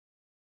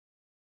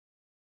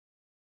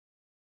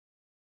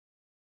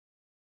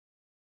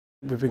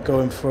We've been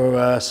going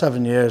for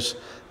 7 years.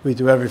 We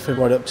do everything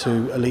right up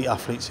to elite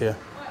athletes here.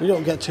 We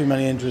don't get too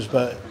many injuries,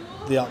 but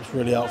the app's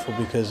really helpful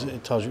because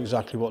it tells you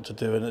exactly what to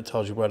do and it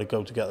tells you where to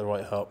go to get the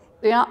right help.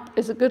 The app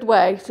is a good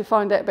way to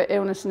find out about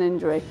illness and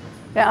injury.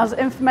 It has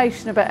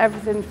information about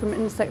everything from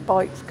insect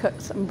bites,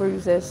 cuts and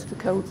bruises to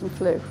colds and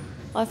flu.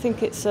 I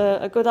think it's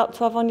a good app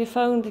to have on your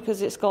phone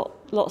because it's got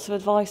lots of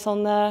advice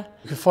on there.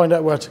 You can find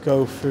out where to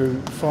go through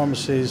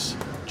pharmacies,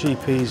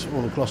 GPs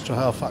or the Gloucester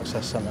Health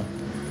Access Centre.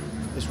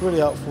 It's really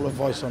helpful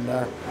advice on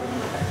there. It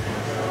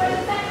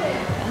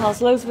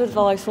has loads of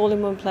advice all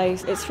in one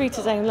place. It's free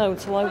to download,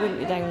 so why wouldn't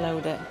you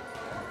download it?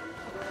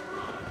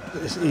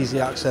 It's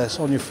easy access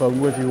on your phone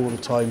with you all the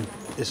time.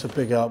 It's a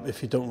big help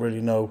if you don't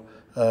really know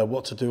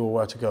what to do or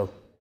where to go.